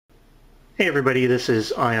Hey everybody, this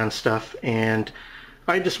is eyeonstuff, and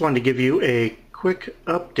I just wanted to give you a quick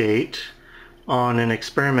update on an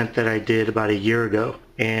experiment that I did about a year ago,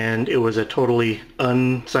 and it was a totally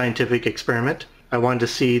unscientific experiment. I wanted to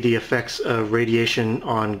see the effects of radiation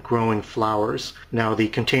on growing flowers. Now the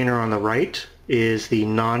container on the right is the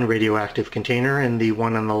non-radioactive container, and the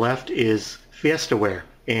one on the left is Fiestaware,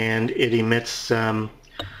 and it emits a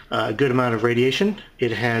good amount of radiation.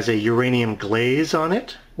 It has a uranium glaze on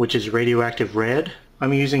it, which is radioactive red.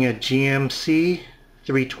 I'm using a GMC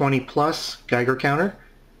 320 plus Geiger counter.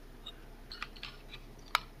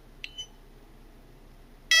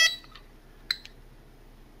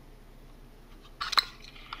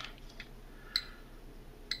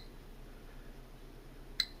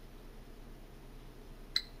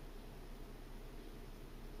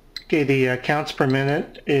 Okay, the counts per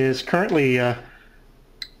minute is currently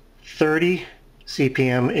 30,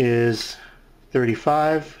 CPM is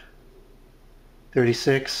 35,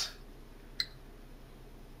 36,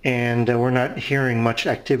 and we're not hearing much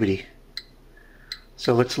activity.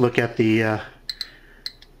 So let's look at the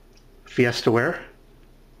Fiestaware.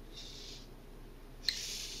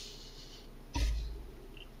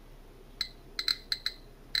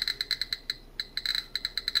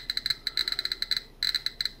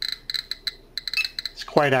 It's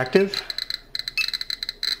quite active.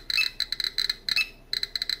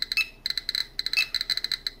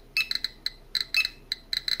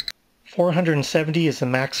 .470 is the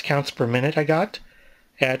max counts per minute I got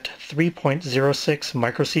at 3.06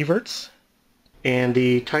 microsieverts. And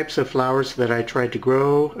the types of flowers that I tried to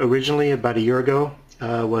grow originally about a year ago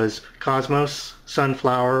was cosmos,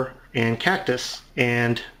 sunflower, and cactus.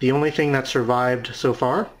 And the only thing that survived so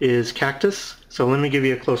far is cactus. So let me give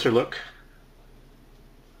you a closer look.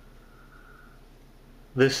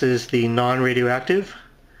 This is the non-radioactive,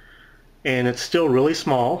 and it's still really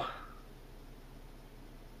small.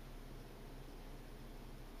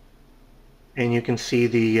 And you can see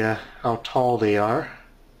the how tall they are.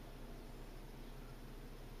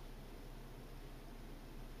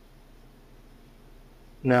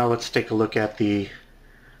 Now let's take a look at the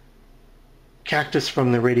cactus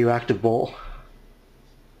from the radioactive bowl.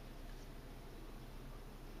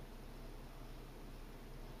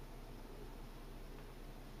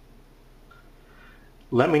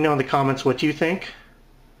 Let me know in the comments what you think.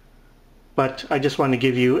 But I just wanted to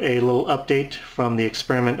give you a little update from the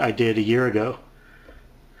experiment I did a year ago.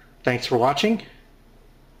 Thanks for watching,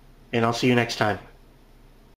 and I'll see you next time.